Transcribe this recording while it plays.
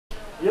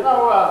You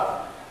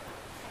know,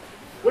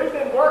 we've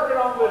been working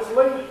on this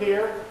leak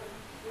here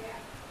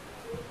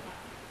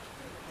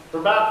for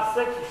about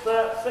the six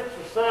or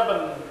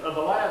seven of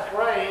the last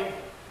rain.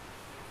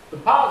 The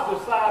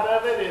positive side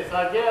of it is,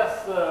 I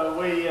guess,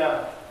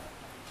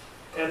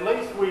 at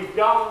least we've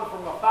gone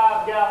from a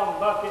 5-gallon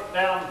bucket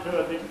down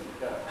to a Dixie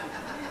cup.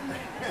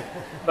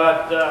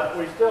 But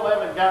we still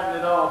haven't gotten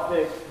it all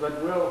fixed, but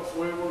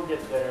we will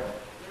get there.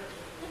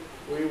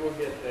 We will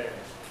get there.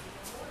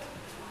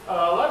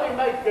 Let me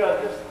make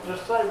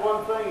just say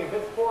one thing. If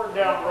it's pouring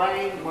down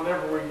rain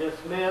whenever we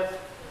dismiss,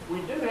 we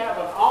do have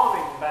an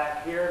awning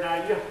back here.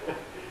 Now,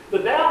 the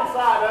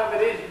downside of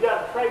it is you've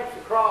got to traipse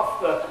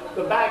across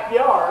the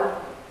backyard,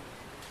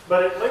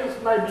 but at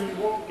least maybe you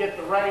won't get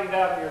the rain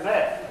down your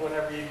neck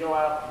whenever you go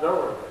out the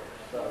door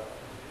there. So,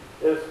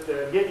 just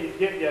give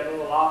you a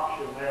little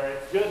option there.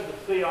 It's good to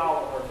see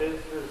all of our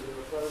visitors in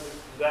the service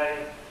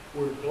today.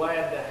 We're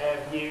glad to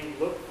have you.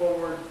 Look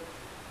forward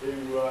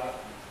to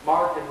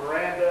Mark and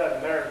Miranda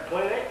and their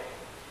clinic.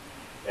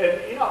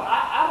 And, you know,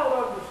 I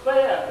don't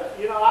understand.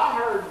 You know, I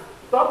heard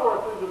somewhere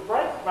through the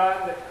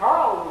grapevine that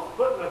Carl was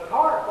putting a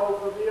tarp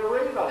over the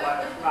arena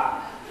last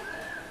night.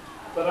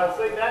 But I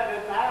see that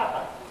didn't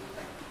happen.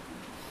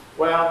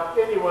 Well,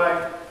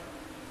 anyway,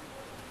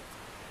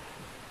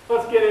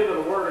 let's get into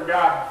the Word of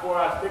God before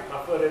I stick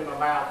my foot in my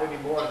mouth any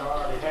more than I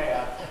already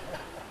have.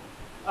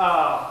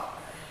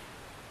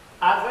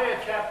 Isaiah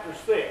chapter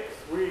 6.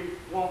 We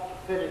want to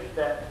finish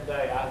that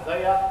today.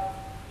 Isaiah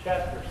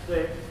chapter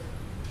 6.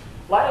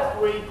 Last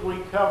week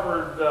we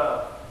covered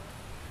the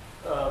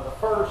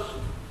first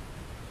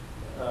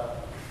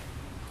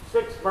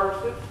 6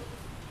 verses,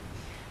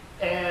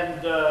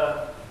 and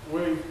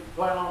we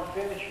plan on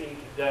finishing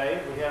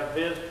today. We have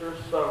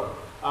visitors, so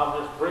I'll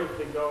just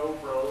briefly go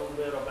over a little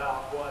bit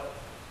about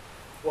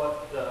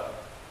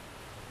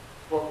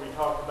what we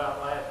talked about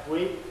last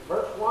week.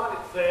 Verse 1, it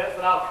says,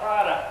 and I'll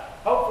try to,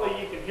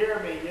 hopefully you can hear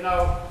me. You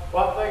know,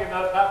 one thing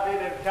about being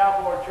in a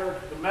cowboy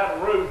church with a metal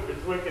roof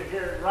is we can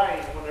hear it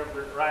rain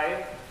whenever it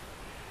rains.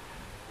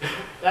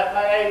 That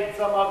may aid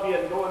some of you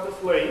in going to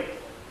sleep.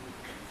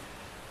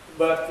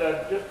 But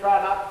just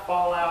try not to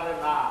fall out in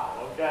the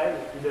aisle, okay,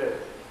 if you do.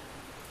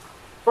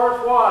 Verse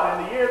 1,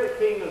 in the year that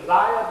King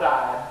Uzziah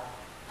died,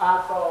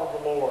 I saw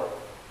the Lord.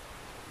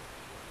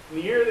 In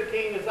the year that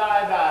King Uzziah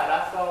died,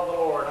 I saw the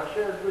Lord. I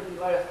shared with you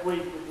last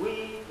week that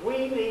we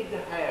need to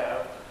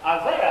have,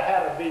 Isaiah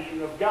had a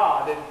vision of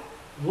God, and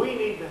we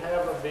need to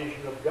have a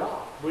vision of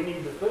God. We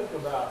need to think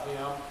about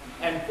Him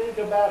and think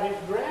about His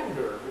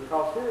grandeur,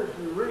 because here as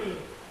we read,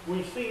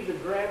 we see the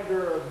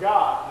grandeur of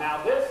God.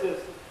 Now this is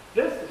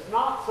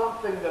not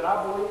something that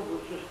I believe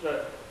was just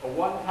a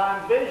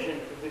one-time vision,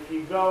 because if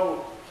you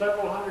go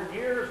several hundred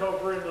years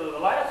over into the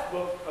last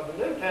book of the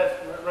New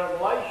Testament,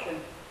 Revelation,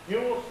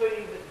 you will see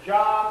that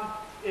John,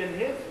 in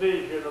his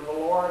vision of the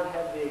Lord,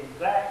 had the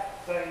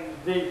exact same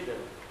vision.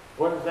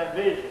 What is that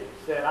vision?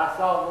 He said, I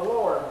saw the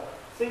Lord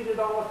seated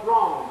on a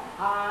throne,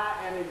 high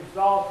and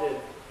exalted,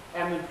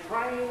 and the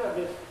train of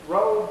his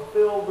robe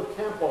filled the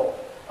temple.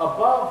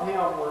 Above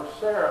him were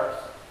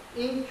seraphs,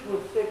 each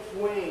with 6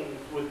 wings.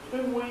 With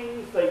 2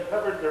 wings they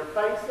covered their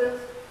faces,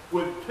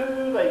 with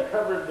 2 they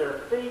covered their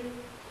feet,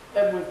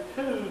 and with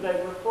 2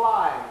 they were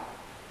flying.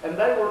 And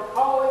they were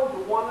calling to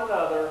one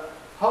another,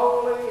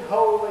 Holy,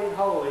 holy,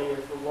 holy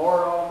is the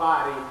Lord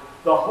Almighty.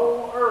 The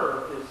whole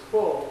earth is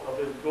full of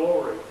His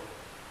glory.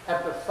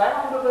 At the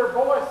sound of their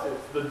voices,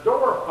 the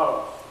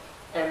doorposts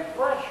and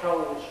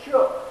thresholds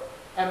shook,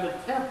 and the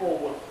temple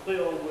was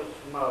filled with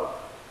smoke.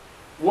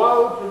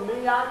 Woe to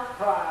me, I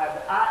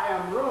cried, I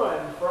am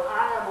ruined, for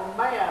I am a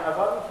man of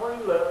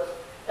unclean lips,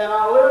 and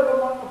I live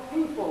among a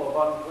people of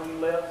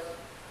unclean lips,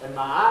 and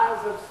my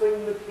eyes have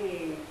seen the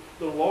King,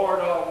 the Lord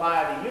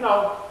Almighty. You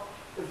know,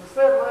 as I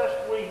said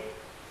last week,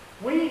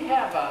 we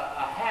have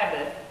a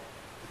habit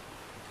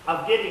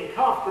of getting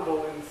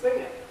comfortable in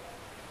sin.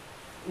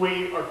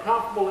 We are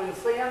comfortable in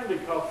sin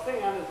because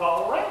sin is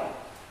all around.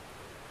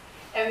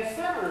 And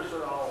sinners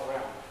are all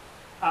around.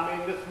 I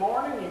mean, this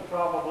morning you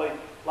probably,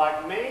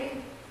 like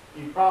me,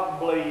 you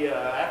probably,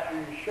 after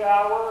you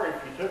shower,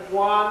 if you took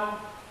one,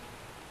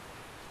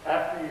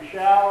 where's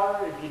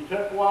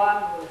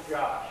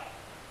Josh?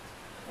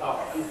 Oh,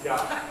 he's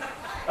Josh.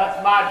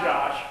 That's my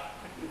Josh.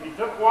 If you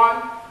took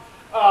one,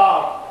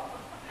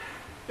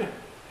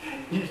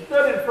 you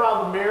stood in front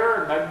of the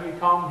mirror and maybe you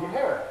combed your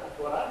hair. That's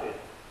what I did.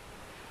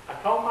 I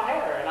combed my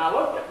hair and I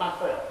looked at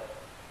myself.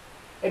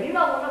 And you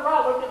know, whenever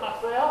I look at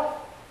myself,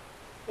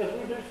 as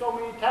we do so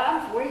many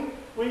times,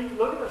 we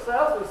look at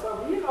ourselves and say,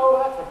 well, you know,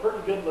 that's a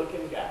pretty good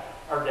looking guy,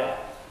 or gal.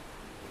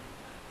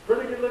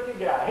 Pretty good looking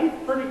guy. He's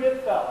a pretty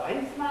good fella.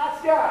 He's a nice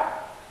guy.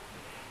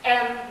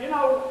 And, you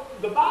know,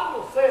 the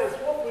Bible says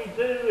what we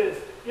do is,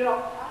 you know,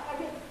 I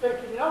get to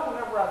thinking, you know,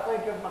 whenever I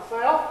think of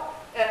myself,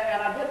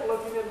 and I get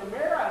looking in the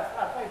mirror,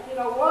 I think, you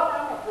know what,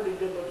 I'm a pretty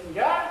good looking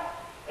guy.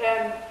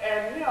 And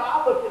you know,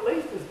 I look at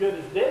least as good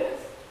as Dennis.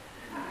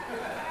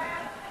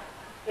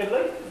 At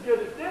least as good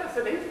as Dennis,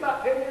 and he's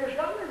about 10 years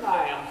younger than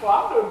I am, so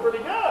I'm doing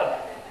pretty good,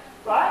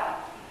 right?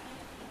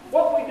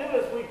 What we do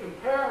is we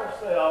compare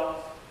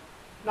ourselves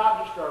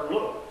not just our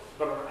looks,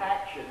 but our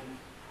actions,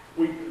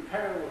 we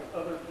compare with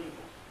other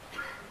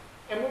people.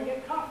 And we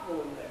get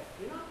comfortable in that,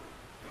 you know?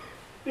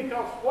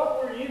 Because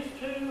what we're used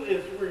to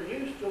is we're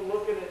used to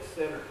looking at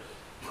sinners.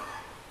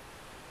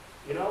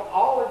 You know,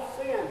 all have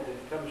sinned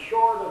and come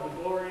short of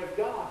the glory of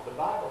God, the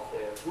Bible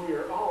says. We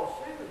are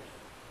all sinners.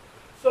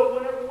 So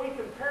whenever we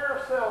compare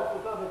ourselves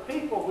with other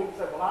people, we can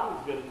say, well, I'm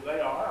as good as they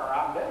are, or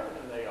I'm better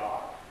than they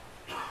are.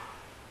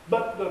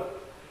 But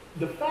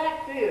the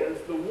fact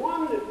is, the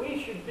one that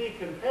we should be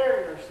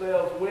comparing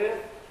ourselves with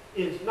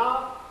is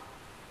not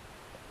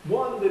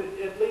one that,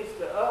 at least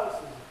to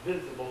us, is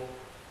visible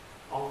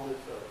on this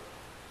earth.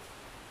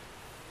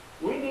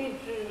 We need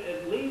to,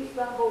 at least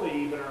I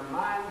believe, in our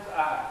mind's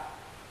eye,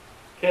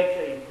 catch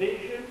a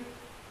vision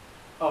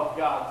of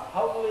God's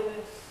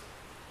holiness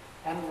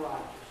and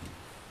righteousness.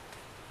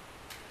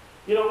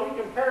 You know,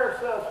 we compare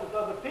ourselves with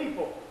other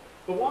people.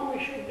 The one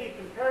we should be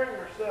comparing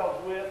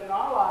ourselves with in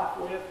our life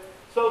with,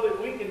 so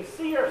that we can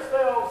see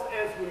ourselves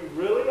as we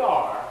really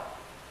are,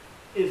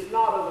 is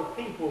not other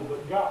people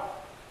but God.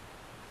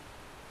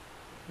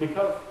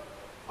 Because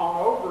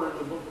on over in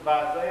the book of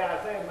Isaiah,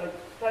 Isaiah makes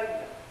a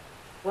statement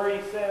where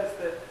he says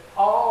that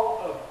all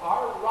of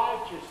our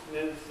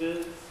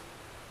righteousnesses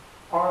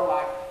are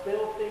like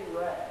filthy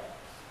rags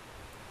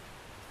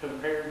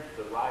compared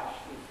to the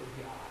righteousness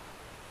of God.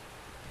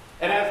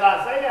 And as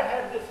Isaiah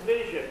had this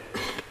vision,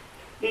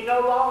 he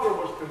no longer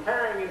was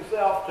comparing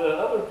himself to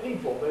other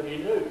people that he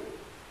knew,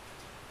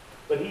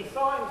 but he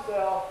saw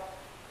himself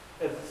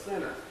as a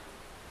sinner.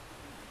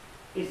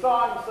 He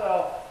saw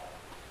himself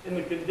in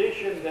the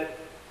condition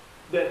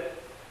that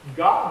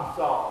God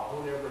saw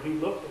whenever he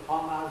looked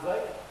upon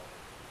Isaiah.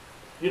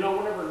 You know,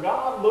 whenever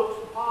God looks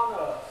upon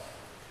us,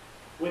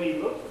 when he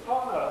looks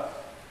upon us,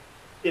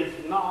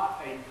 it's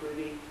not a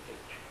pretty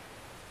picture.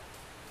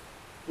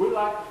 We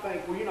like to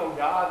think, well, you know,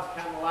 God's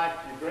kind of like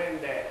your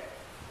granddaddy.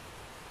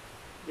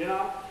 You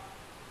know?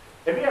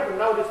 Have you ever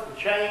noticed the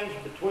change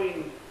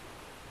between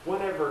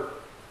whenever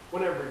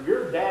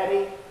your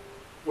daddy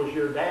was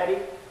your daddy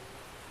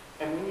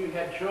and when you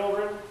had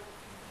children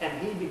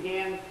and he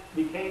became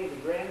the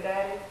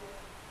granddaddy?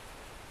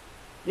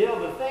 You know,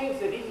 the things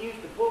that he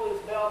used to pull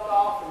his belt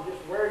off and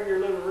just wear your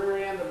little rear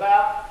end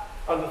about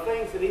are the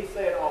things that he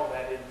said, oh,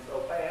 that isn't so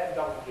bad,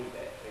 don't do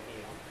that to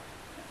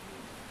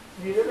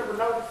him. You never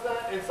noticed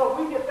that? And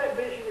so we get that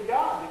vision of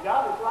God, that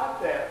God is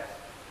like that.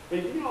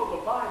 But you know,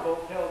 the Bible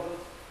tells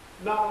us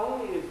not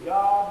only is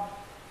God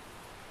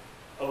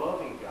a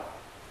loving God,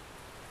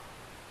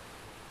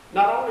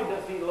 not only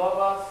does he love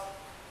us,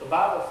 the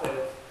Bible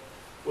says,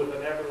 with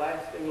an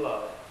everlasting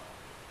love,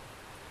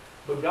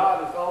 but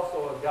God is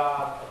also a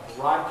God of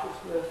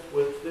righteousness,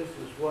 which this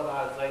is what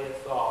Isaiah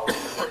saw in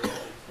his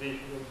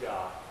vision of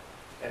God,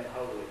 and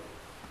holiness.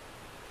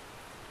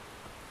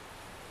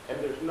 And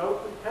there's no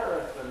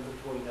comparison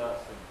between us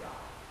and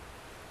God.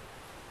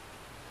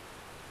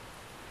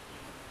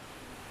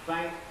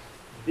 Thanks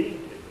be to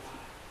God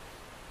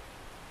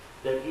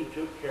that he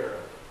took care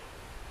of it.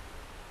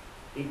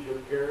 He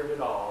took care of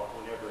it all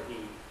whenever he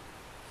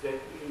set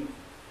Jesus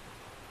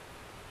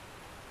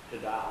to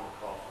die on the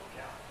cross of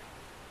Calvary.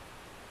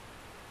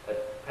 That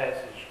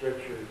passage of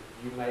scripture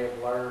you may have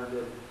learned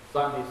in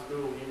Sunday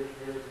school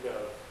years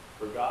ago.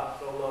 For God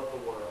so loved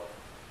the world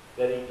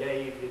that he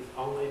gave his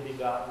only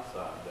begotten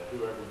Son, that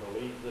whoever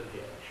believes in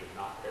him should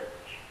not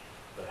perish,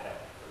 but have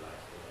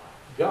everlasting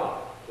life.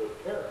 God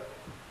took care of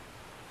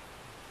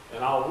it.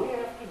 And all we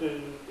have to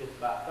do is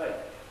by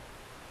faith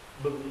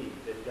believe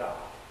in God.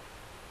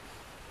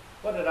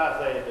 What did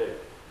Isaiah do?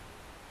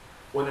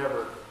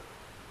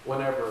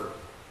 Whenever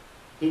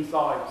he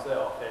saw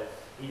himself as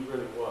he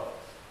really was.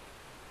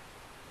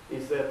 He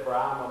said, for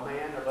I am a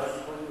man of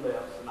unclean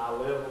lips, and I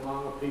live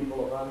among a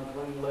people of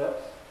unclean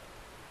lips,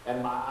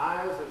 and my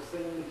eyes have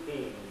seen the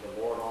King,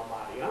 the Lord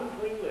Almighty.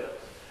 Unclean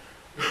lips,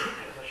 as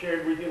I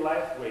shared with you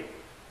last week,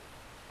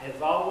 has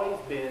always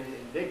been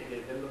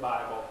indicative in the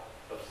Bible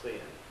of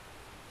sin.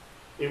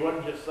 He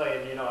wasn't just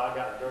saying, you know, I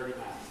got a dirty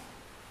mouth.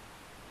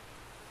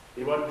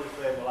 He wasn't just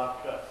saying, well,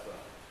 I've cussed some,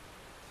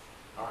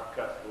 or I've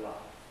cussed a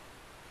lot.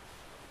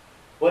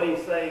 What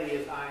he's saying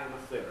is, I am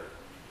a sinner.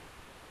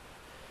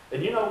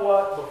 And you know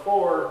what?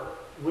 Before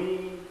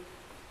we,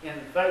 in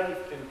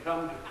faith, can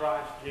come to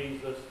Christ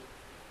Jesus,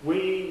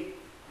 we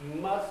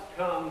must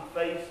come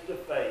face to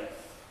face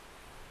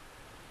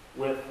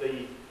with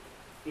the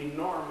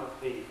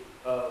enormity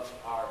of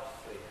our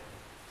sin.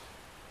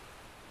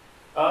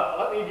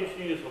 Let me just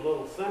use a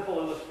little simple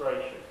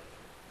illustration.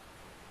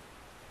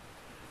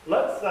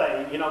 Let's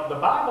say, you know, the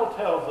Bible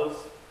tells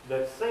us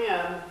that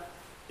sin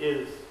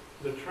is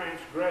the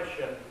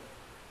transgression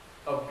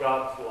of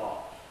God's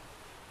law.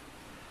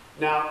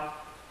 Now,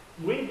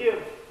 we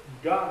give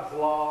God's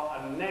law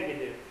a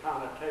negative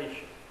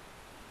connotation.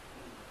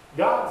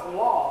 God's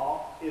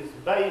law is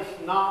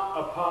based not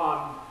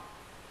upon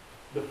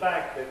the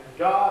fact that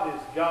God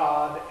is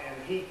God and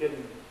he can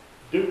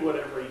do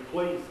whatever he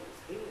pleases.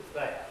 He is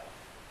that.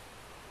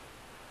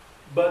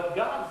 But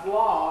God's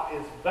law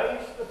is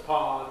based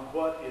upon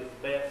what is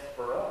best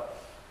for us.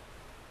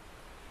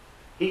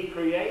 He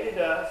created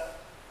us,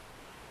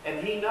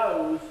 and He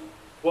knows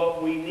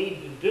what we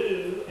need to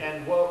do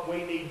and what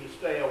we need to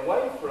stay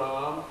away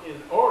from in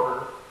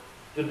order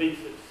to be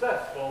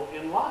successful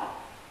in life.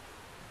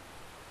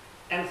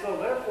 And so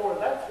therefore,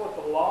 that's what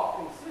the law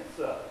consists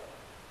of.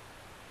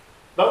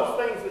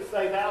 Those things that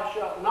say thou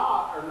shalt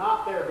not are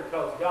not there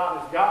because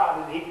God is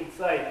God and He can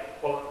say,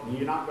 well,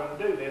 you're not going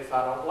to do this,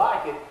 I don't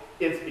like it.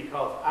 It's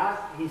because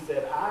He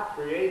said, I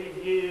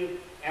created you,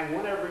 and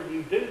whenever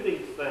you do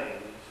these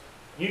things,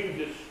 you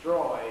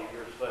destroy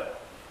yourself.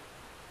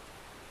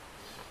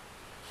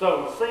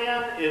 So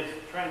sin is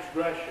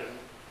transgression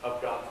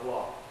of God's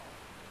law.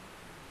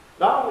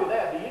 Not only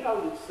that, do you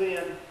know that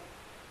sin,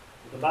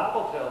 the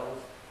Bible tells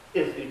us,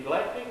 is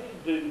neglecting to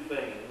do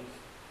things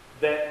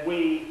that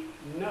we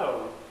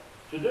know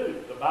to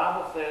do. The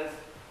Bible says,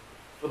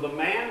 for the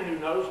man who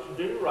knows to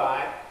do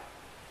right,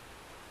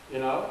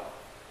 and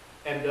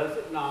does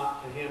it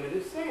not, to him it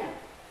is sin.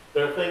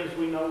 There are things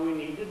we know we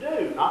need to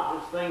do, not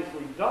just things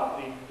we don't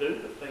need to do,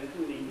 but things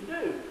we need to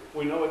do.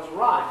 We know it's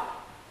right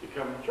to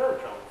come to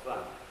church on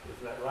Sunday.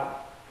 Isn't that right?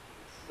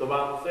 The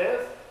Bible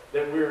says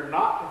that we are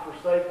not to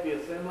forsake the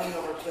assembling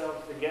of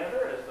ourselves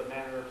together, as the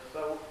manner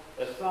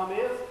as some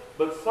is,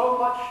 but so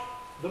much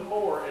the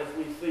more as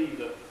we see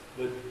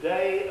the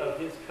day of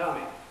His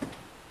coming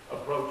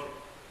approaching.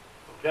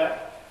 Okay?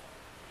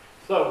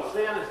 So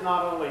sin is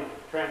not only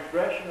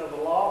transgression of the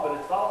law, but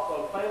it's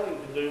also failing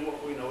to do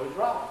what we know is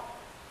right.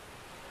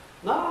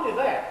 Not only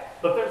that,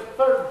 but there's a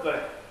third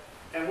thing,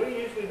 and we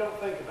usually don't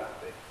think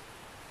about this.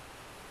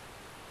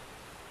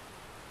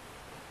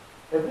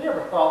 Have you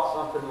ever thought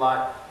something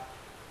like,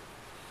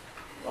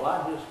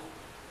 well,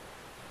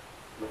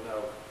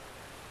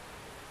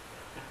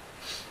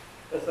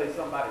 let's say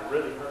somebody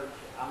really hurts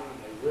you. I mean,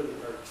 they really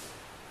hurt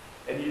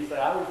you. And you say,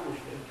 I wish we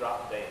should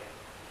drop dead.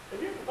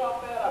 Have you ever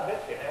thought that? I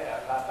bet you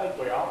have. I think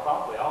we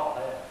probably all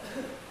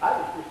have.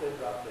 I just wish they'd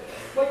drop dead.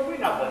 Well, we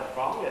know that's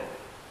wrong, isn't it?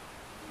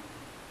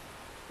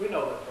 We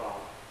know that's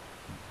wrong.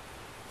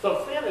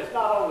 So sin is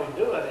not only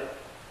doing it,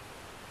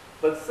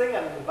 but sin,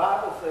 the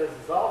Bible says,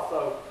 is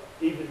also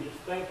even just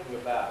thinking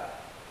about it.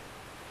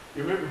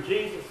 You remember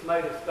Jesus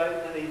made a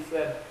statement. He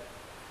said,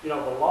 the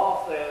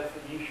law says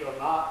that you shall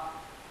not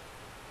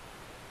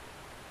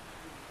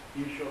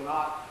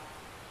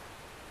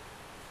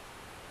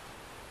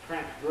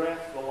transgress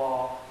the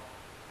law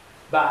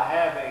by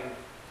having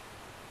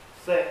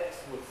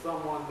sex with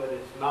someone that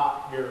is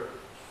not your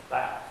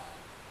spouse.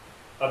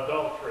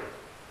 Adultery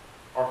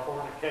or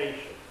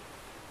fornication,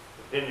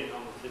 depending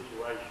on the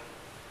situation.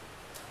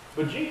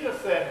 But Jesus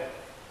said,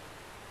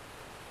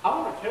 I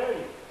want to tell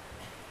you,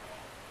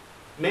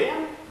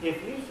 men,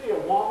 if you see a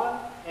woman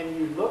and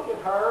you look at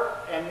her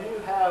and you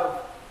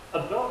have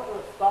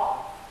adulterous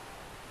thoughts,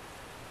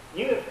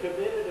 you have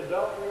committed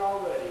adultery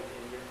already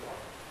in your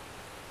heart.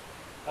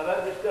 Now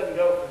that just doesn't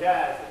go for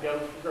guys, it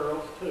goes for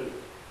girls too.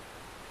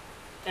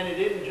 And it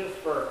isn't just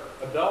for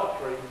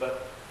adultery,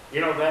 but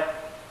that,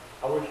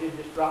 I wish you'd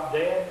just drop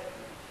dead.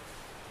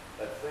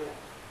 That's sin.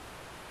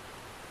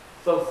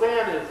 So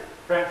sin is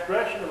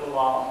transgression of the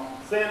law.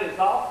 Sin is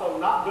also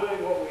not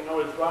doing what we know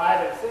is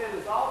right, and sin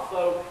is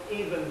also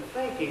even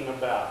thinking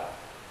about it.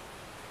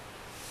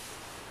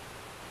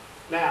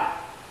 Now,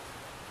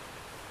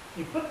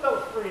 you put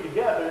those three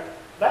together,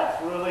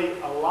 that's really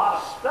a lot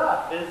of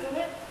stuff, isn't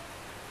it?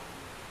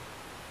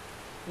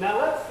 Now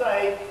let's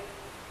say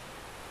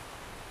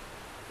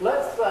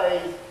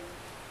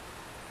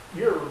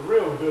you're a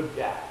real good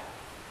guy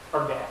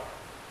or gal.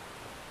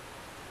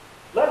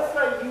 Let's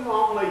say you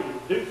only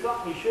do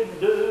something you shouldn't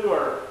do,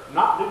 or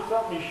not do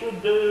something you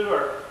should do,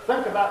 or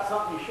think about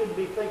something you shouldn't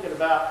be thinking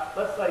about,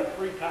 let's say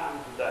 3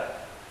 times a day.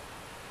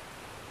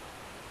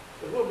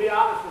 If we'll be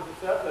honest with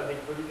ourselves, that'd be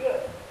pretty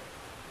good.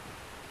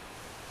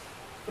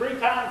 3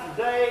 times a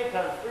day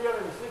times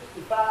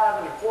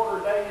 365 and a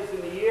quarter days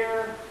in a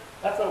year,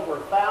 that's over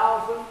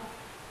 1,000.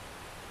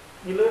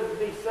 You live to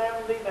be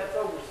 70, that's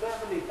over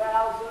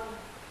 70,000.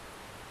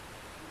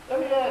 Let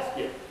me ask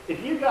you,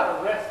 if you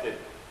got arrested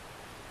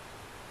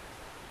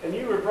and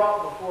you were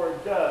brought before a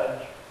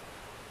judge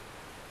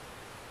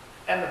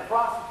and the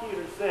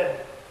prosecutor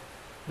said,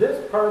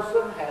 this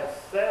person has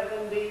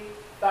 70,000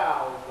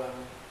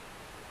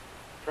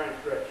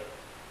 transgressions.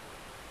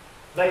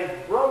 They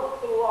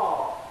broke the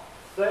law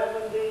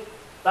 70,000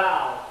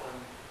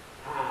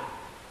 times.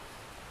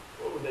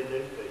 What would they do to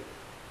you?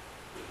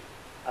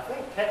 I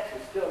think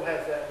Texas still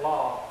has that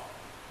law,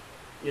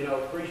 3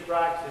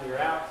 strikes and you're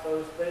out, so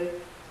to speak.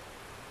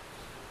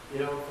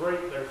 There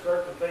are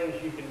certain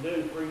things you can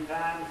do 3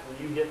 times and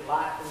you get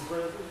life in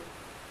prison.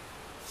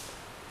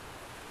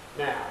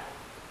 Now,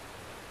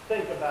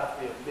 think about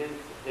the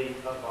immensity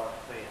of our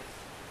sin.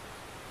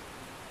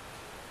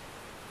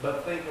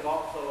 But think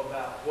also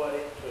about what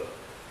it took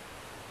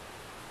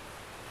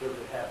to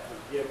have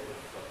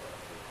forgiveness of our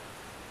sin.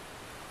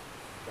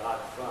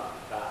 God's Son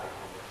died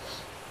on the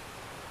cross.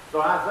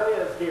 So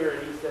Isaiah is here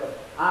and he said,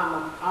 I'm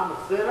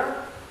a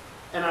sinner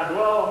and I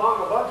dwell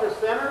among a bunch of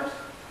sinners.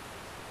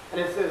 And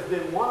it says,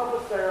 then one of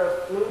the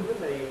seraphs flew to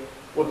me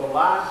with a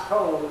live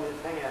coal in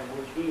his hand,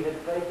 which he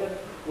had taken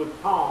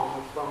with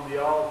tongs from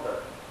the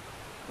altar.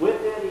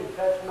 With it he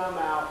touched my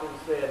mouth and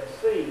said,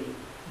 See,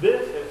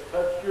 this has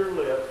touched your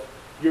lips,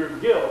 your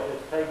guilt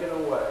is taken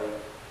away,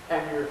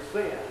 and your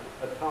sin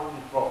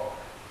atoned for.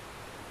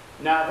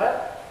 Now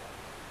that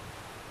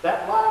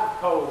live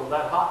coal,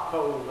 that hot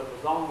coal that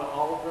was on the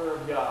altar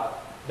of God,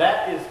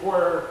 that is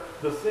where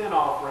the sin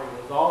offering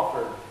was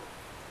offered.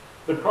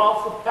 The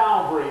cross of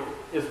Calvary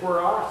is where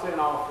our sin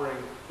offering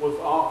was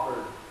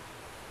offered.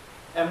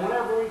 And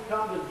whenever we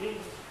come to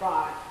Jesus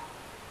Christ,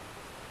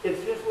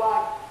 it's just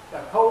like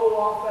a coal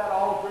off that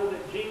altar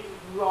that Jesus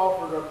was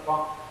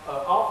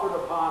offered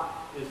upon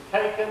is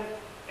taken,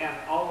 and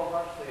all of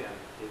our sin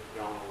is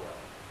gone away.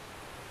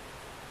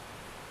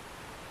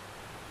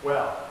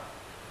 Well,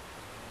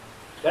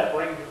 that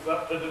brings us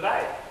up to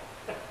today.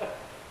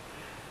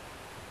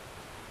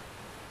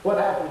 What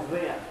happens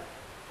then?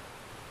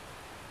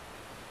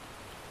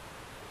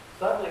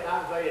 Suddenly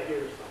Isaiah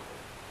hears something.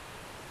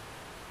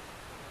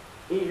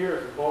 He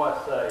hears a voice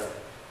say,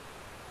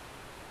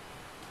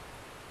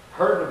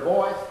 heard the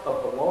voice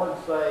of the Lord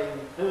saying,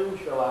 Whom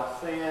shall I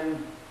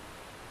send,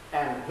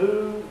 and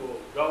who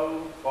will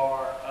go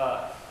for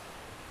us?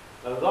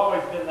 Now, there's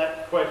always been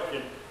that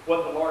question,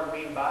 what the Lord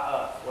mean by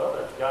us? Well,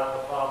 there's God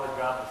the Father,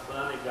 God the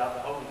Son, and God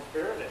the Holy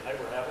Spirit, and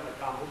they were having a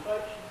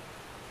conversation.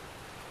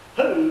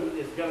 Who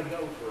is going to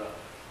go for us?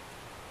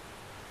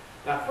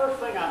 Now, first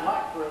thing I'd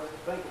like for us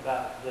to think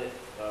about is this,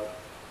 folks.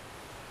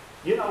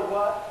 You know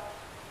what?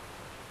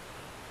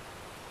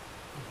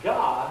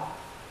 God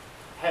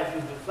has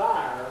a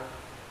desire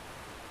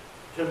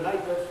to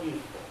make us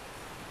useful.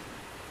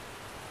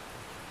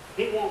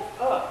 He wants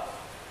us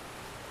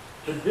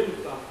to do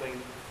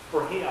something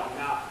for Him.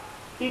 Now,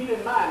 keep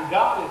in mind,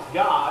 God is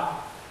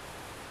God,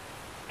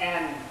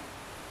 and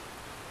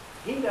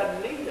He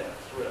doesn't need us,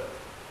 really.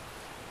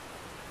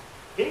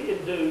 He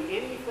can do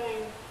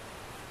anything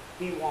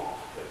He wants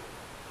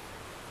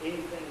to.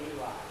 Anything He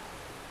likes.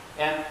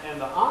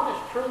 And the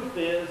honest truth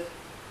is,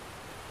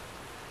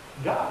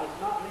 God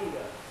does not need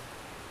us.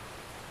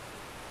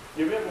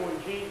 You remember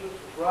when Jesus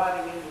was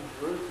riding into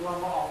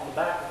Jerusalem on the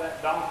back of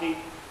that donkey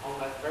on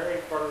that very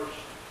first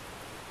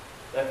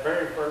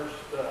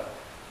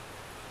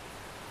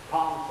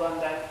Palm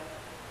Sunday?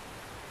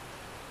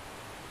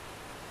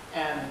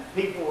 And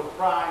people were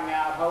crying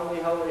out, Holy,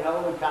 holy,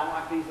 holy, kind of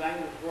like these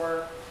angels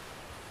were,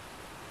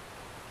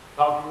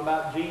 talking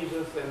about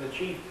Jesus. And the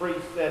chief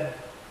priest said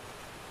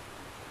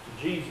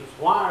to Jesus,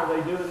 why are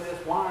they doing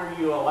this? Why are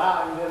you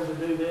allowing them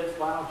to do this?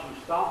 Why don't you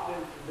stop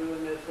them from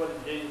doing this? What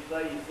did Jesus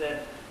say?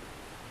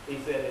 He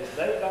said, if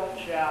they don't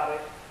shout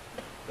it,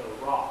 the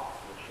rocks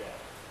will shout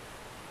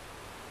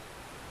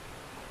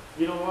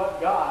it. You know what?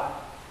 God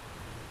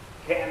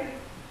can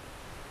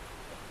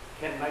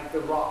make the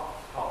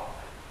rocks talk.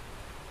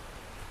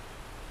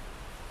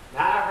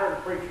 Now, I heard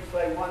a preacher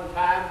say one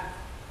time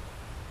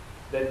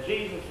that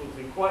Jesus was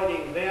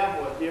equating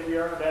them with, have you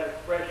heard that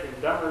expression,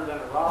 dumber than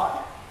a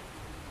rock?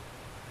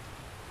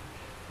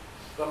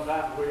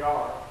 Sometimes we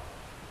are.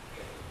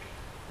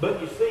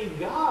 But you see,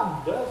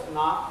 God does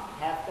not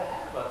have to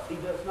have us. He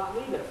does not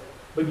need us.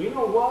 But you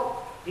know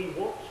what? He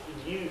wants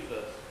to use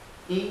us,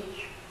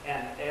 each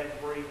and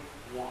every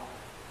one.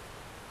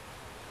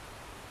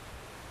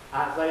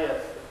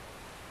 Isaiah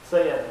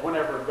said,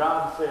 whenever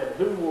God said,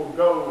 who will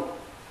go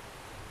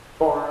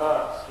for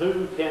us?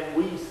 Who can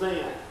we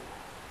send?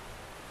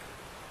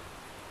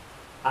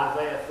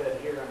 Isaiah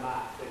said, here am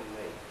I, send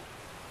me.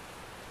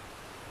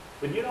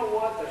 But you know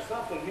what? There's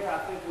something here I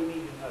think we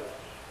need to notice.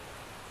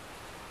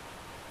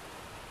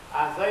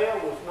 Isaiah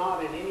was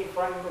not in any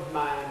frame of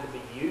mind to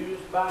be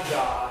used by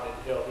God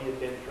until he had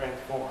been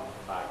transformed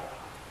by God.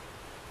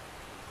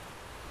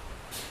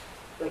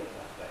 Think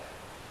about that.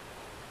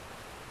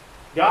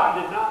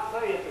 God did not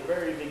say at the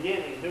very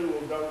beginning, who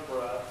will go for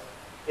us.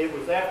 It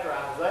was after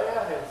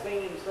Isaiah had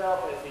seen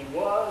himself as he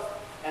was,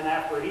 and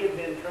after he had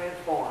been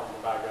transformed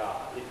by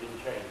God. He had been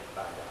changed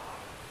by God.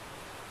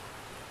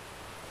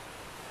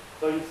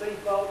 So you see,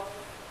 folks,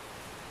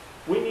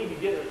 we need to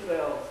get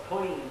ourselves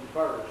clean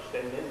first,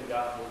 and then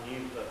God will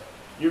use us.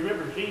 You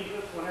remember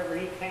Jesus, whenever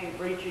he came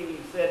preaching, he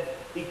said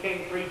he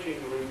came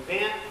preaching,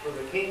 repent, for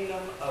the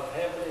kingdom of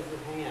heaven is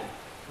at hand.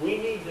 We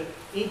need to,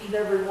 each and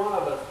every one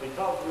of us,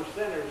 because we're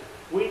sinners,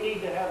 we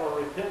need to have a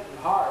repentant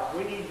heart.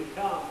 We need to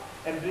come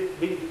and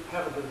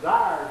have a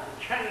desire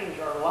to change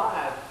our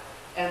lives.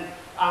 And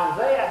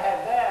Isaiah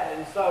had that,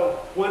 and so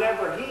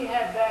whenever he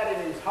had that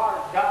in his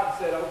heart, God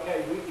said,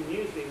 okay, we can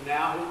use him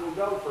now. Who will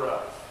go for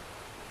us?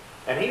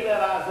 And he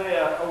let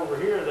Isaiah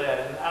overhear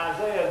that, and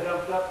Isaiah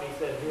jumped up and he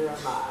said, here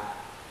am I,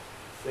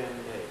 send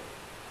me.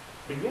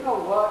 But you know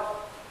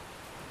what?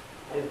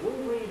 As we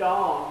read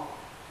on,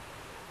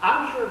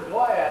 I'm sure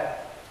glad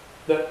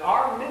that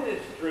our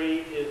ministry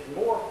is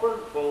more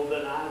fruitful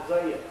than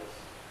Isaiah's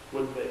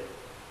would be.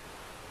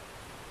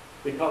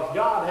 Because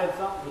God had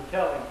something to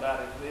tell him about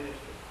his ministry.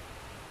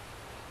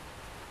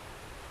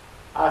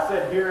 I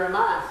said, here am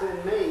I,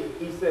 send me.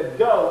 He said,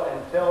 go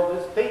and tell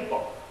this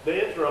people,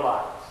 the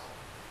Israelites,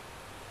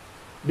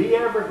 Be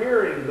ever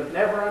hearing, but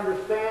never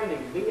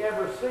understanding. Be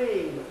ever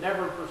seeing, but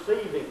never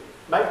perceiving.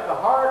 Make the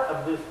heart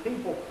of this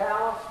people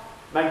callous.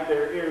 Make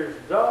their ears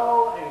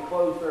dull and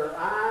close their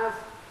eyes.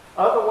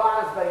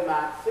 Otherwise they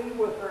might see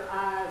with their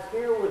eyes,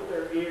 hear with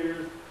their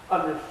ears,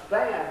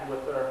 understand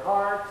with their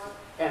hearts,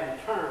 and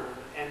turn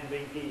and be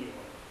healed.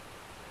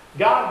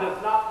 God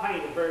does not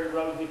paint a very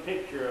rosy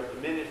picture of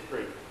the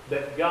ministry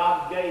that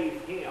God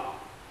gave him,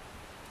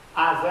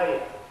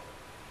 Isaiah.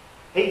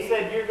 He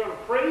said, you're going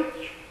to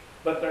preach,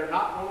 but they're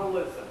not going to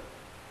listen.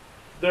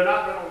 They're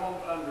not going to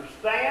want to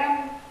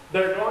understand.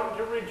 They're going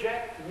to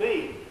reject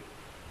me.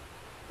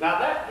 Now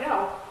that,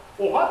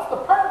 well, what's the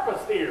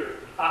purpose here?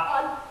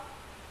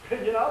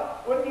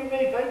 Wouldn't you be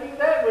thinking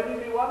that? Wouldn't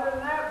you be wondering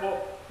that? Well,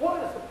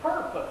 what is the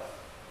purpose?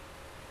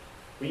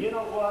 Well, you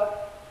know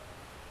what?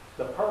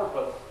 The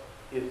purpose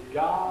is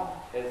God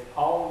has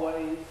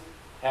always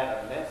had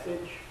a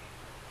message,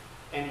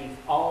 and he's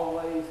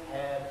always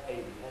had a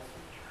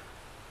messenger.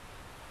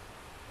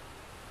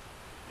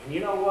 And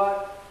you know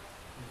what?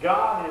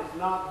 God has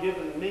not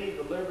given me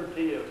the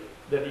liberty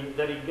that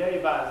he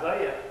gave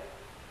Isaiah.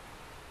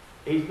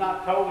 He's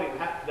not told him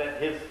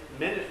that his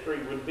ministry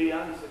would be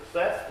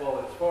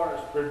unsuccessful as far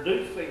as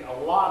producing a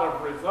lot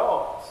of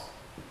results.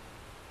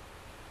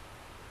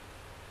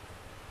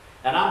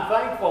 And I'm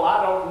thankful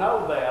I don't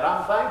know that.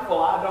 I'm thankful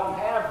I don't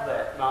have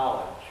that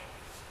knowledge.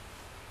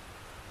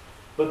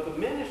 But the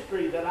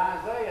ministry that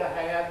Isaiah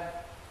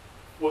had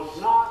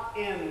was not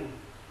in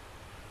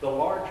the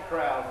large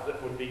crowds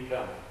that would be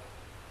coming,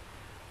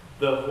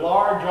 the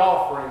large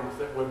offerings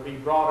that would be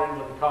brought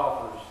into the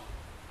coffers.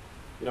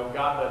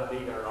 God doesn't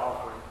need our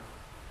offering.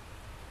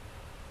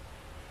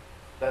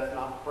 That's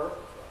not the purpose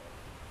of it.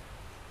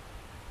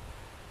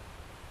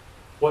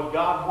 What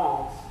God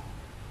wants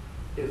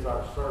is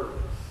our service.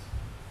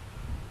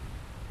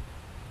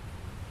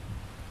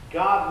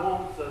 God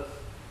wants us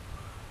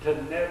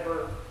to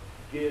never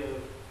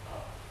give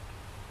up.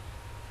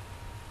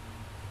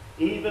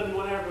 Even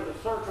whenever the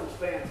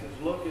circumstances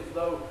look as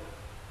though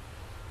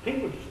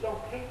people just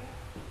don't care.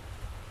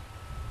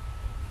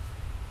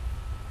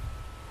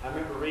 I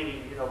remember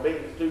reading, being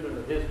a student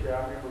of history,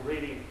 I remember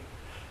reading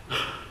the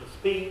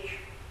speech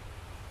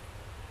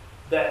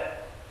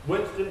that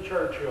Winston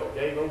Churchill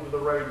gave over the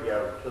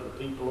radio to the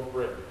people of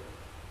Britain.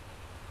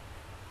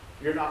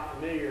 If you're not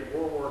familiar, in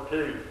World War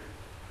II,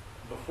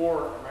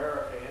 before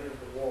America entered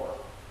the war,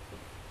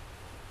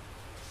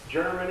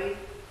 Germany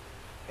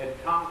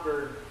had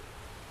conquered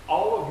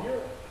all of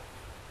Europe.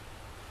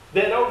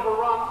 They'd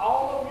overrun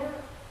all of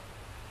Europe.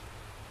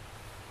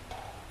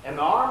 And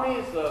the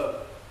armies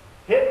of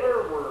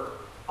Hitler were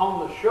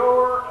on the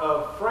shore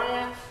of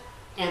France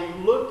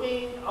and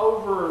looking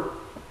over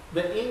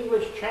the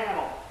English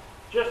Channel.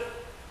 Just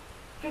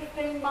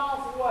 15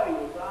 miles away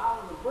was the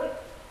island of Britain.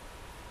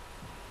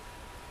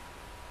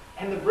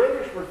 And the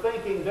British were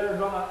thinking they're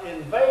going to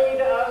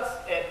invade us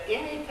at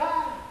any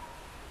time.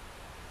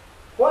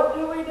 What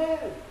do we do?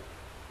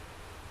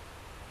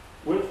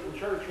 Winston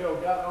Churchill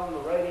got on the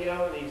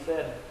radio and he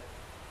said,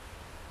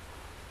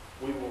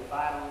 we will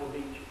fight on the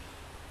beaches.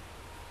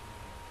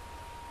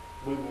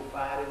 We will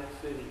fight in the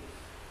cities.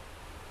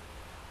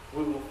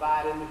 We will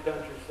fight in the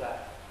countryside.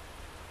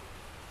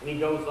 And he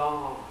goes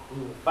on,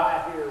 we will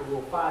fight here, we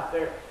will fight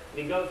there.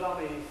 And he goes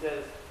on and he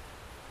says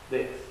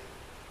this: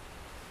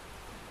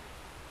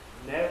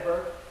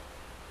 never,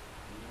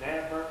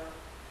 never,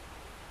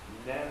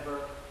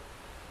 never,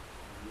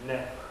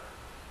 never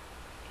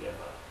give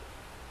up.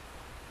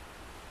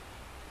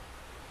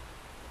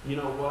 You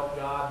know what?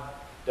 God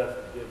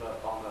doesn't give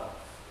up on us.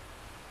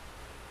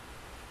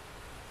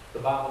 The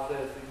Bible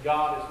says that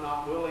God is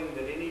not willing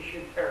that any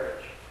should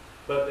perish,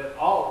 but that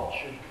all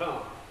should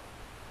come.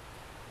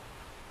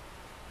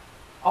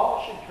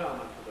 All should come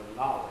into the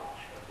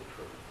knowledge of the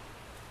truth.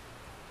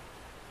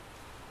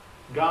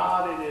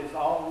 God, in his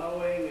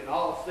all-knowing and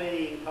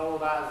all-seeing,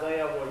 told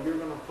Isaiah, well, you're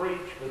going to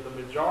preach, but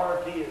the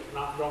majority is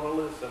not going to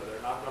listen.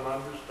 They're not going to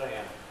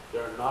understand.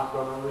 They're not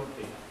going to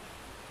repent.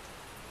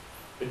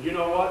 But you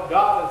know what?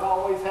 God has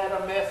always had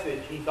a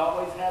message. He's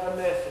always had a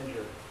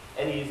messenger.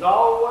 And he's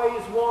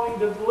always wanting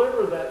to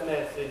deliver that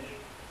message,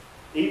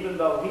 even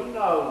though he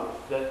knows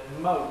that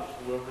most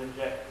will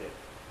reject it.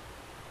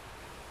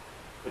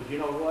 But you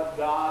know what?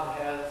 God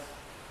has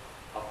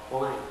a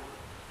plan.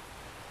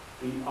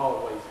 He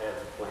always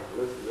has a plan.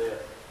 Listen to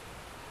this.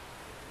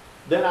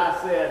 Then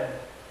Isaiah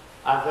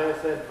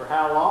said, for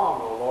how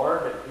long, O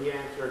Lord? And he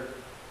answered,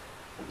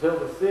 until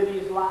the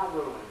cities lie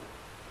ruined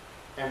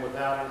and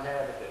without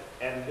inhabitant.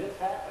 And this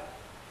happened.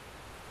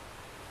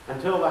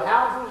 Until the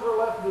houses are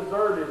left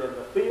deserted and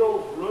the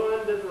fields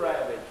ruined and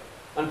ravaged.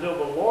 Until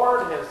the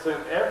Lord has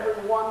sent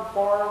everyone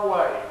far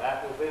away.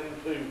 That was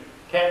into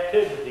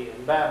captivity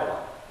in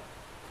Babylon.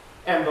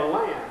 And the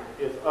land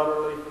is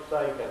utterly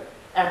forsaken.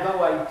 And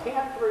though a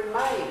tenth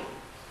remains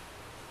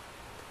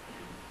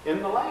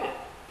in the land,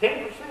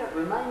 10%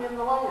 remain in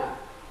the land,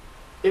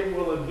 it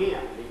will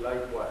again be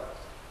laid waste.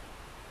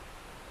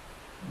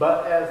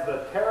 But as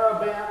the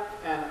terebinth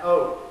and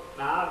oak,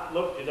 now I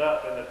looked it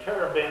up, and the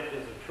terebinth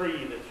is a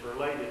tree that's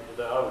related to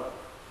the oak.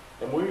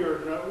 And we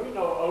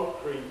know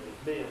oak trees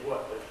as being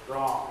what? They're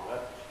strong.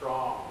 That's a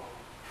strong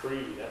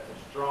tree. That's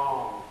a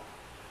strong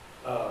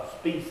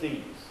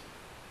species.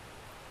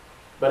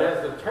 But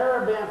as the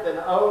terebinth and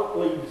oak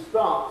leave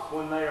stumps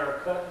when they are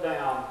cut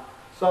down,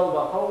 so the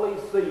holy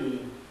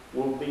seed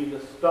will be the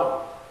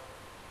stump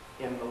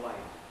in the land.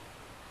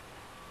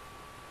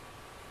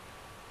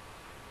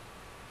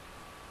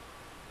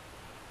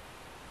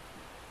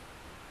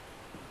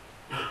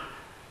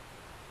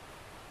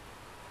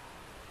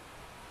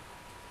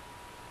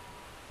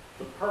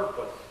 The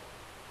purpose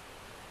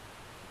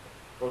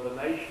for the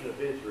nation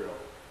of Israel,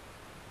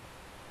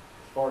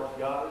 as far as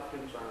God is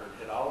concerned,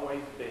 had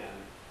always been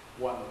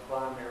one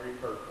primary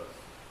purpose.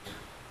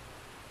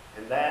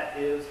 And that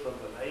is, from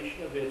the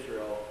nation of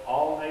Israel,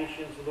 all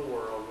nations of the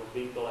world would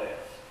be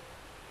blessed.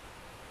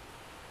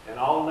 And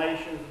all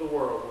nations of the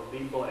world would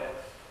be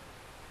blessed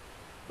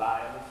by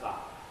a Messiah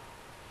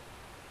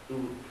who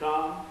would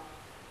come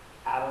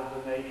out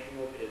of the nation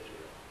of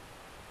Israel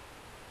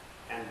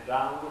and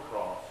die on the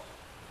cross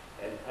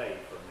and pay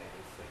for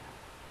man's sin.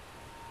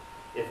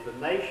 If the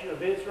nation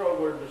of Israel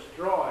were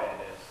destroyed,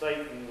 as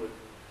Satan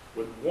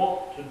would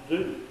want to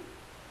do,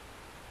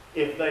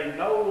 if they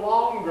no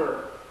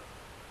longer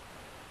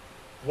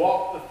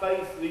walked the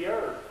face of the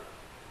earth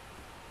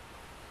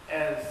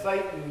as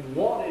Satan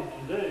wanted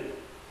to do,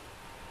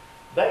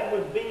 they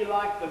would be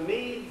like the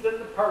Medes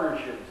and the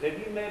Persians. Have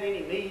you met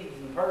any Medes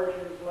and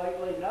Persians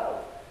lately?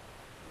 No.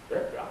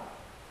 They're gone.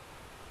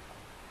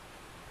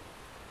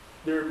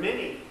 There are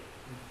many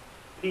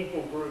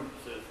people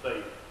groups, as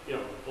they,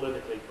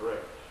 politically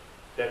correct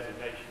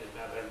designation is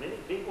now. There are many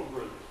people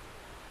groups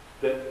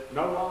that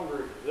no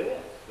longer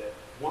exist, that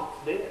once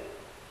did.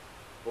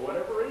 For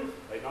whatever reason,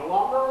 they're no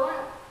longer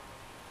around.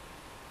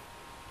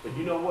 But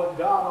you know what?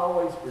 God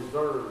always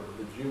preserved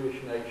the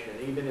Jewish nation,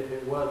 even if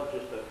it was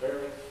just a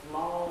very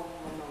small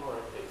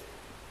minority.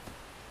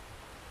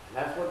 And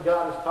that's what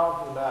God is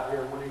talking about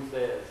here when he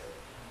says,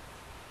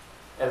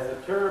 as the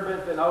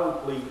terebinth and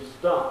oak leave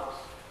stumps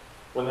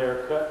when they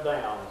are cut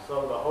down,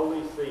 so the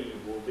holy seed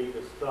will be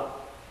the stump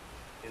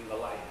in the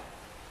land.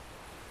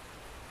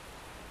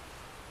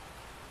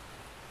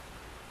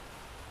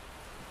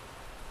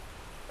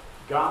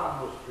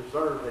 God was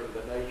preserving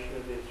the nation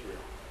of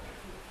Israel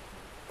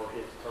for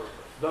his purpose.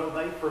 Though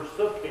they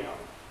forsook him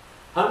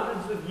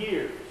hundreds of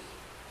years,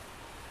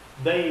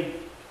 they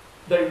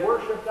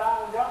worshiped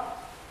idol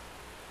gods.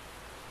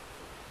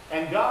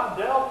 And God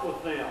dealt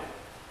with them.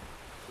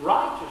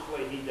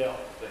 Righteously he dealt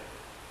with them.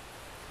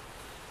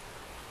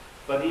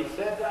 But he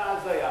said to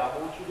Isaiah, I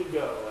want you to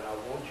go, and I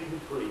want you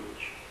to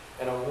preach,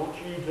 and I want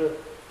you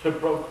to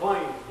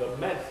proclaim the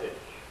message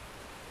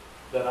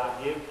that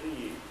I give to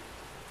you.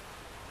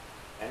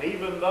 And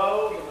even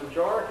though the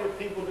majority of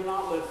people do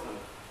not listen,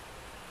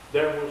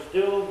 there will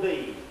still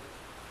be,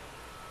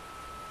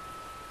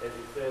 as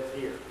it says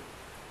here,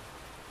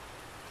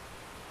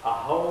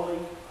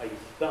 a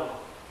stump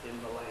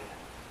in the land.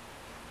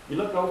 You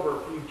look over a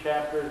few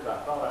chapters. I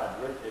thought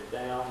I'd written it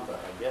down, but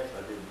I guess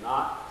I did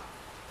not.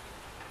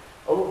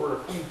 Over a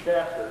few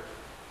chapters,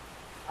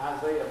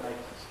 Isaiah makes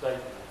a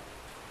statement.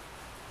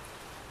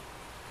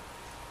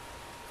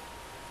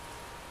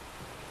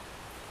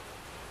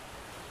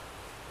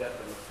 That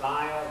the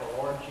Messiah,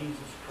 the Lord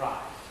Jesus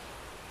Christ,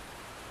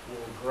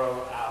 will grow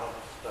out of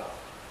the stump.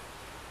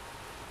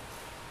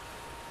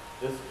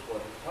 This is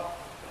what he's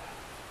talking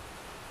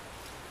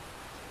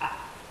about.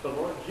 The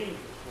Lord Jesus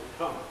will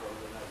come from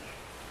the nation.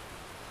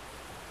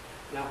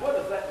 Now, what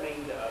does that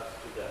mean to us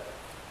today?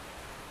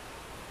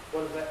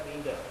 What does that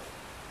mean to us?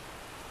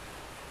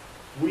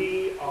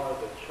 We are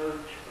the church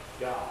of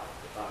God,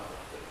 the Bible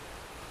says.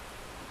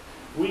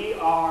 We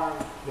are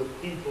the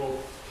people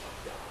of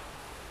God.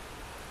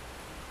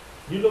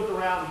 You look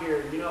around here,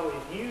 if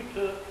you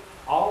took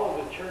all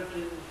of the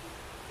churches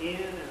in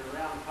and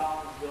around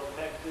Collinsville,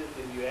 Texas,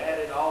 and you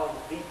added all of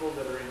the people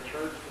that are in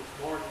church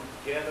this morning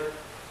together,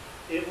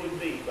 it would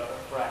be but a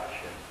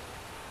fraction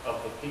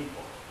of the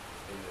people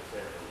in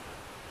this area.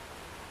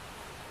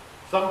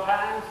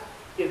 Sometimes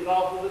it's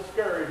awful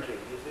discouraging,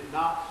 is it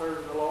not,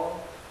 serving the Lord?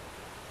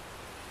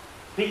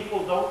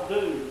 People don't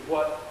do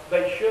what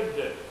they should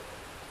do.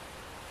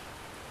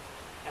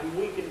 And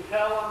we can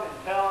tell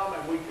them,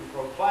 and we can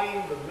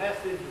proclaim the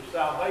message of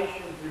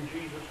salvation through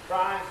Jesus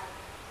Christ.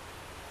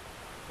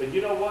 But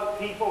you know what?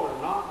 People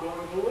are not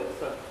going to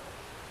listen.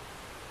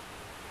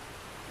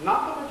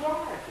 Not the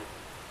majority.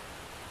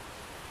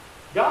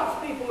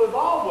 God's people have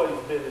always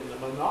been in the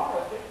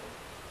minority.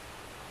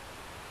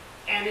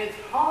 And it's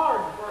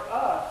hard for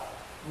us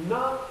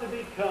not to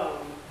become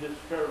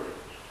discouraged.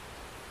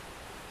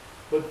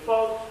 But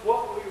folks,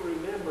 what we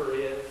remember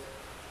is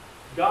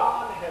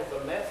God has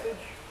a message.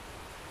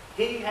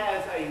 He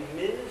has a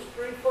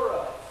ministry for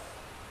us.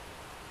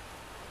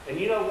 And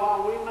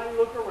while we may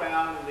look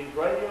around and these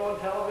radio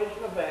and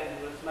television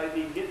evangelists may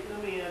be getting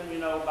them in,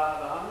 by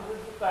the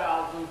hundreds of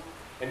thousands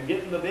and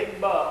getting the big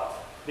bucks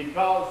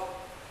because,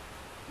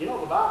 the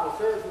Bible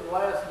says in the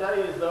last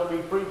days there'll be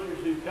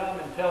preachers who come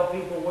and tell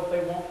people what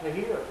they want to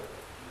hear.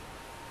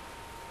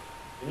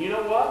 And you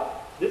know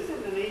what? This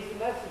isn't an easy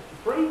message to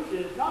preach.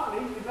 It's not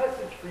an easy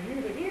message for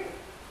you to hear.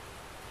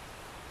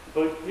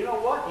 But you know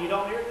what? You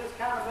don't hear this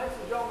kind of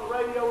message on the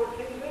radio or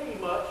TV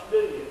much, do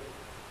you?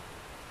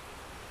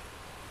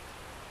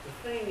 The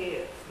thing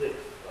is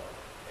this,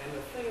 though, and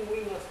the thing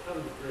we must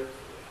come to grips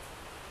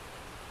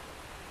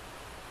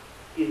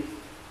with, is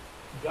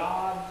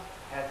God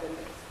has a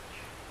message.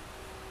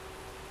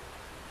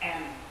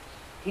 And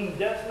He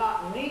does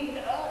not need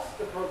us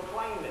to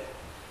proclaim it,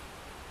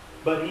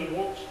 but He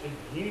wants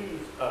to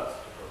use us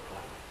to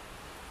proclaim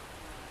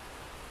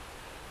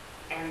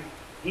it. And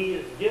He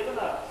has given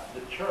us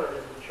the church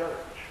as the church.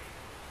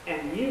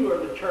 And you are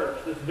the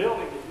church. This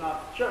building is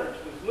not the church.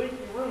 This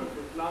leaky roof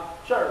is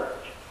not the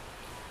church.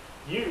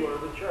 You are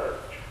the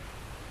church.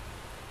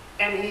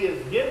 And He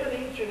has given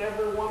each and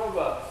every one of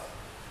us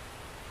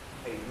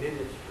a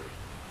ministry,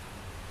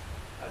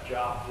 a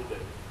job to do.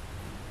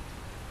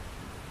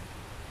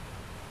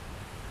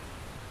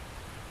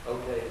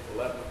 Okay, it's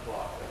 11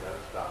 o'clock. I've got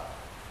to stop.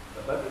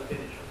 But let me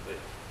finish with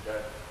this,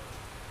 okay?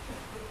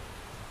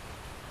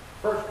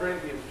 1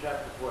 Corinthians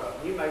chapter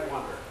 12. You may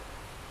wonder.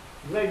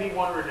 You may be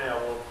wondering now,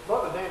 well,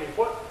 Brother Danny,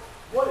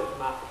 what is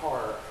my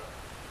part?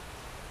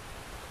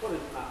 What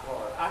is my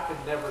part? I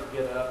could never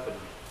get up and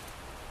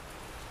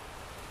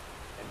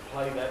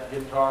play that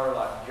guitar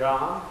like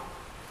John.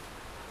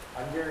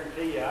 I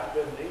guarantee you I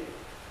couldn't either.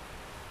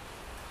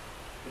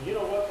 But you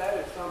know what? That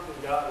is something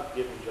God has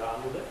given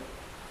John to do.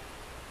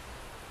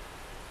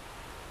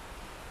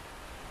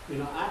 You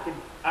know,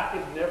 I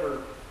could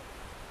never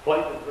play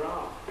the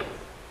drum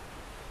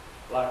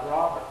like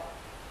Robert.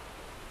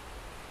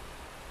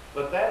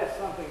 But that is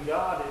something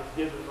God has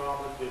given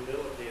Robert the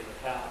ability and the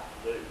talent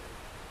to do.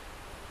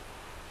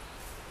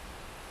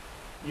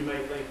 You may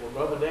think, well,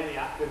 Brother Danny,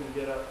 I couldn't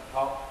get up and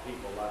talk to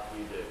people like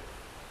you do.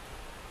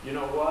 You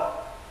know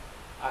what?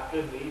 I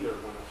couldn't either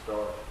when I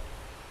started.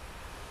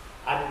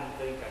 I didn't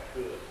think I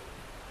could.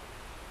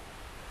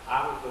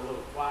 I was the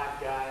little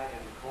quiet guy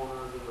in the corner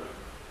of the room.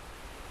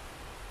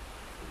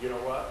 But you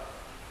know what?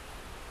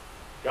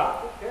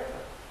 God took care of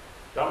it.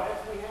 Don't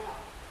ask me how.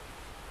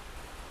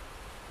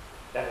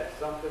 That is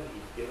something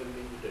He's given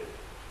me to do.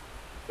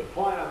 The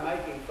point I'm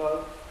making,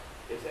 folks,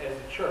 is as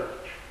a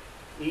church,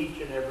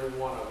 each and every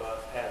one of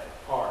us has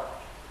a part.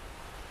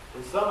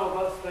 And some of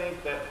us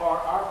think that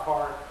our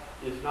part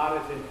is not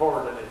as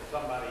important as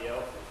somebody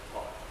else's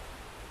part.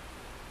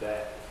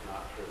 That is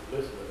not true.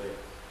 Listen to this.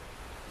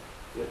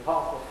 The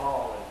Apostle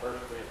Paul in 1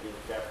 Corinthians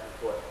chapter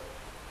 12.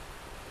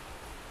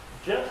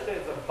 Just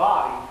as a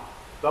body,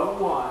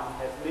 though one,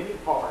 has many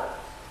parts,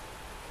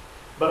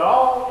 but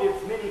all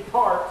its many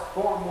parts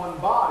form one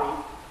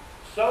body,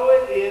 so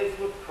it is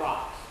with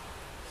Christ.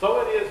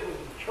 So it is with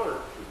the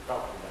church we're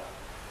talking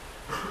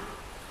about.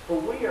 For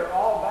we are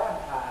all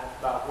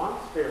baptized by one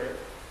Spirit,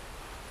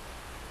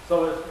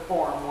 so as to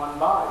form one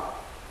body.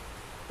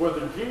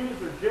 Whether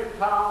Jews or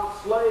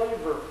Gentiles,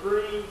 slave or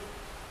free,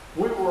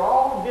 we were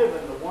all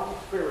given the one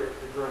Spirit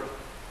to drink.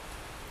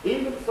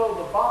 Even so,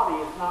 the body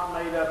is not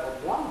made up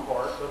of one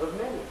part, but of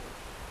many.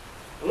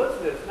 Now listen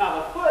to this. Now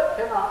the foot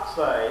cannot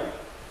say,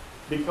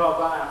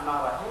 because I am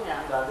not a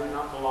hand, I do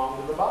not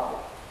belong to the body.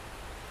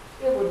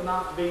 It would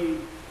not be,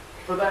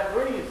 for that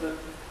reason,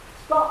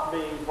 stop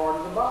being part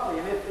of the body.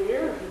 And if the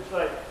ear should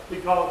say,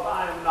 because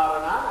I am not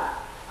an eye,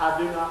 I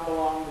do not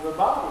belong to the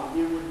body,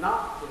 you would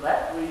not, for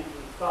that reason,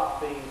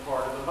 stop being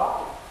part of the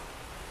body.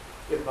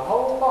 If the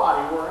whole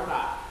body were an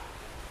eye,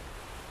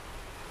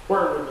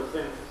 where would the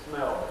sense of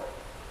smell be?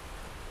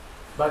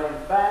 But in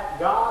fact,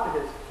 God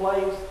has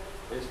placed,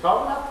 it's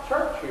talking about the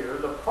church here,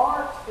 the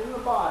parts in the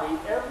body,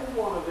 every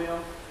one of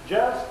them,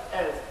 just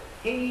as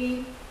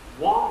He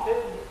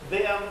wanted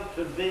them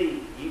to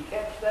be. You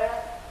catch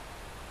that?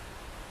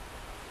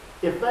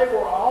 If they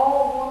were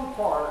all one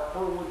part,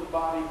 where would the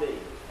body be?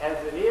 As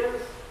it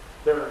is,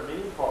 there are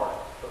many parts,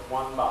 but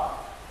one body.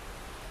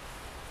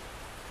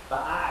 The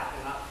eye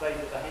cannot say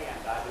to the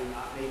hand, I do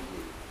not need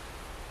you.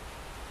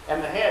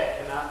 And the head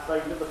cannot say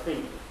to the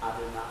feet, I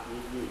do not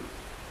need you.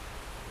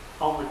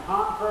 On the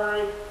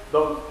contrary,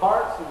 those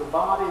parts of the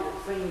body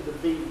that seem to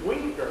be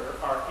weaker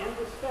are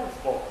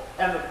indispensable,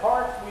 and the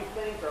parts we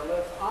think are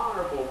less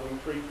honorable we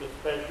treat with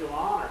special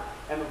honor,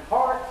 and the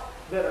parts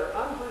that are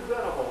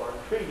unpresentable are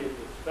treated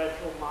with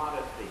special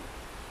modesty.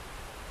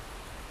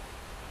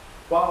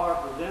 While our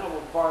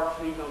presentable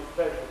parts need no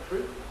special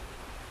treatment,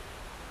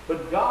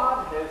 but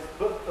God has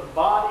put the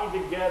body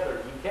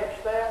together. You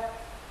catch that?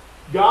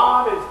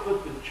 God has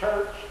put the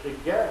church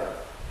together.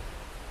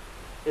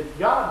 It's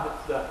God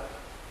that's done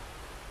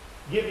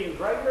it, giving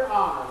greater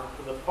honor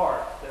to the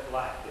parts that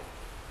lack it,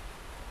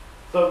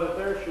 so that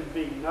there should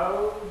be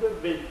no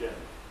division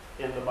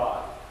in the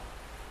body.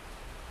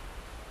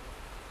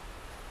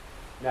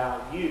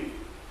 Now you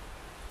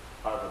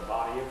are the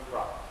body of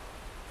Christ,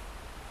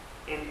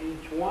 and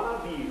each one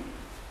of you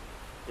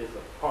is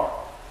a part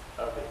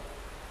of it.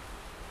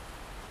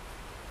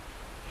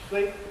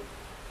 See,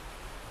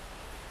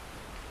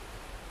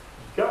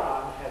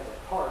 God has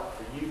a part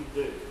for you to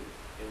do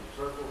in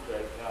Circle J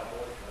Cowboy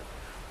Church.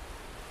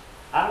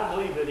 I don't don't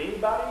believe that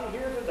anybody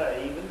here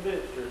today, even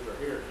visitors, are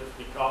here just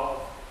because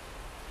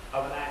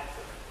of an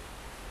accident.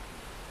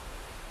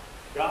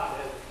 God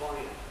has a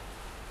plan.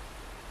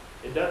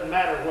 It doesn't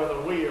matter whether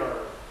we are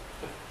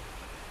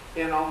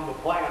in on the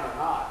plan or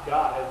not.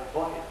 God has a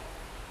plan.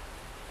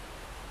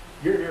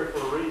 You're here for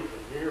a reason.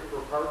 You're here for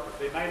a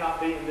purpose. It may not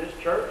be in this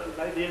church. It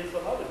may be in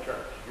some other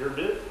church. You're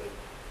visiting.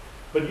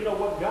 But you know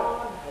what?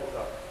 God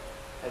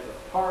has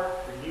a part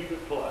for you to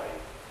play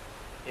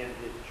in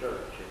His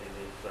church and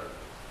in His service.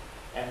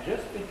 And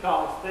just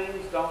because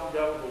things don't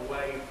go the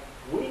way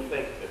we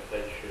think that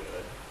they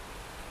should,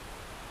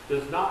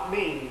 does not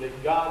mean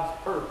that God's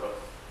purpose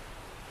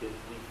is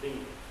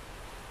defeated.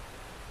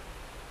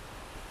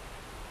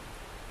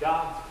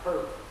 God's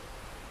purpose.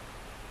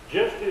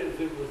 Just as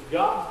it was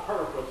God's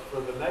purpose for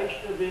the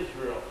nation of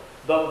Israel,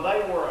 though they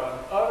were an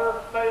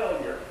utter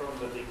failure from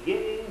the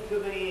beginning to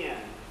the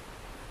end,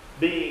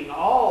 being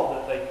all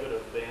that they could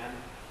have been,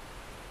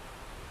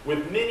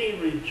 with many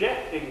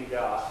rejecting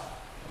God,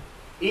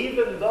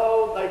 even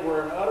though they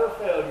were an utter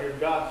failure,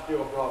 God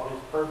still brought His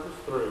purpose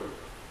through.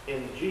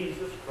 And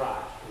Jesus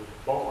Christ was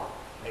born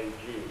a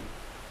Jew.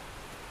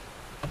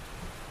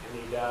 And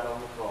He died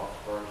on the cross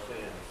for our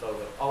sins so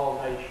that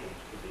all nations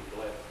could be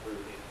blessed through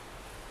Him.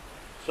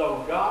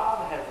 So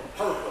God has a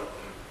purpose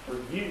for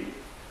you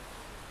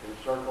in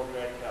Circle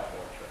J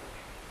Cowboy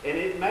Church. And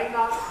it may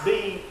not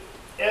be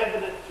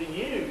evident to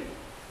you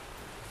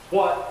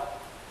what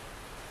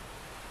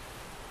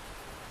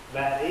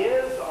that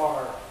is,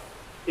 or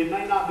it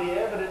may not be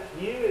evident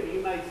to you, and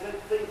you may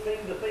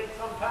seem to think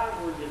sometimes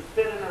we're just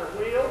spinning our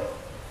wheels.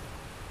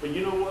 But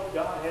you know what?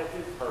 God has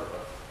His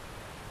purpose.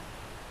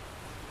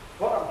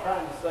 What I'm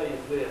trying to say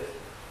is this.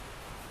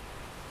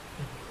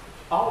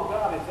 All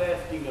God is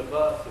asking of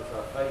us is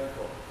our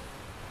faithfulness,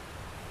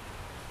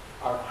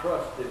 our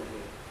trust in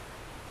Him,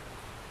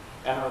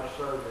 and our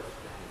service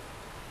to Him.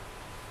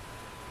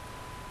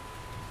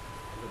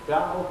 The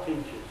Bible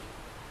teaches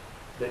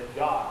that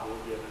God will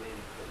give an increase.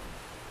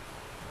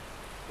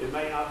 It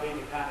may not be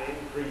the kind of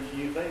increase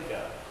you think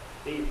of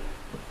either.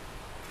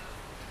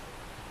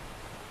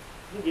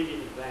 Let me give you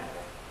an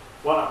example.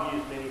 One I've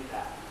used many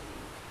times.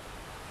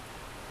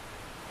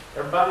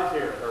 Everybody's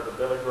here heard of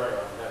Billy Graham,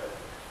 haven't you?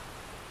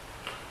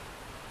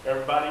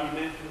 Everybody you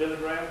mention Billy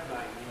Graham's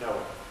name, you know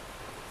it.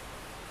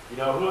 You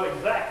know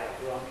exactly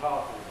who I'm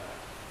talking about.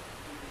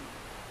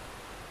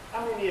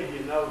 How many of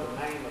you know the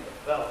name of the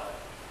fellow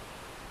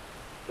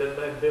that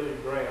led Billy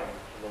Graham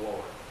to the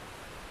Lord?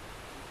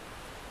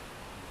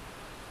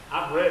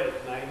 I've read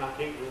his name. I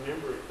can't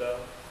remember it though.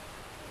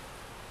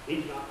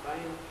 He's not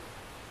famous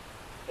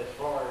as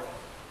far as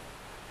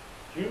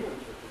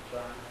humans are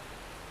concerned.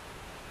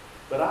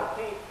 But I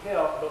can't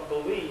help but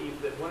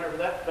believe that whenever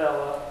that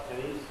fella,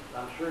 and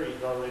I'm sure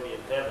he's already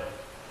in heaven,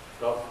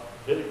 because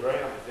Billy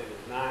Graham is in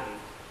his 90s,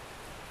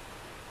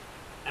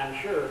 I'm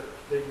sure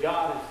that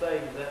God is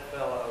saying to that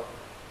fellow,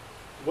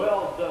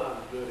 well done,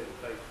 good and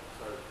faithful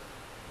servant.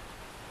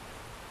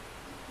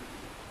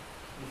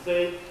 You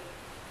see,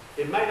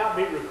 it may not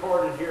be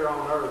recorded here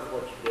on earth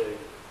what you do,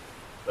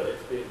 but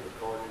it's being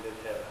recorded in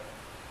heaven.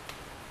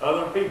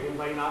 Other people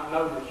may not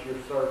notice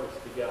your service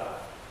to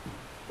God,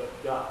 but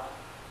God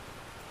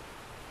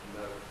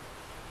knows.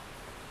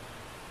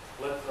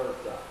 Let's serve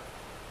God.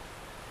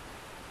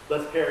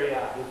 Let's carry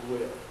out His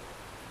will.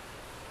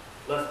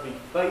 Let's be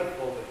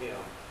faithful to Him,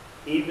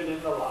 even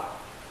in the life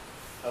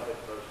of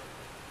adversity.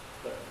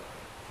 Let's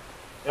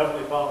pray.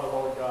 Heavenly Father,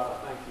 Lord God,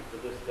 I thank You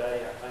for this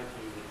day. I thank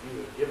You that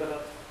You have given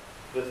us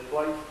this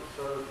place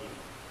to serve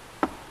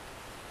You.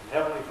 And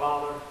Heavenly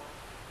Father,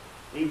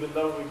 even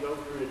though we go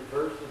through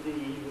adversity,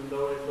 even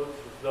though it looks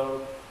as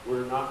though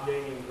we're not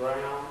gaining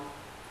ground,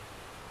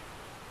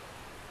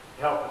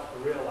 help us to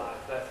realize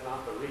that's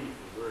not the reason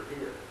we're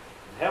here.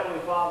 And Heavenly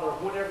Father,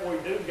 whenever we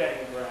do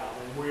gain ground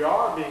and we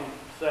are being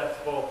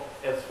successful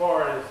as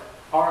far as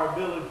our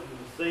ability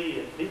to see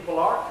and people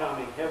are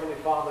coming, Heavenly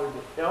Father,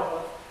 just help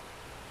us.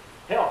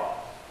 Help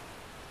us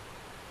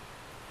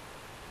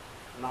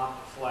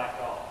not to slack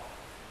off.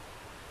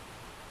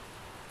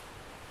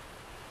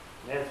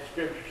 And as the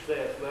Scripture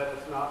says, let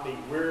us not be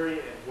weary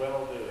in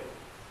well-doing,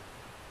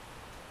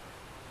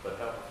 but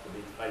help us to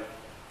be faithful.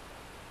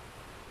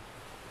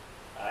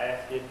 I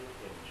ask it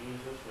in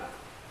Jesus' name.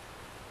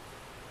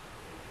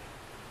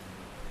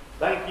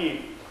 Thank you.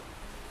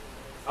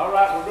 All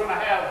right, we're going to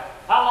have,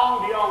 how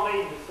long do y'all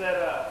need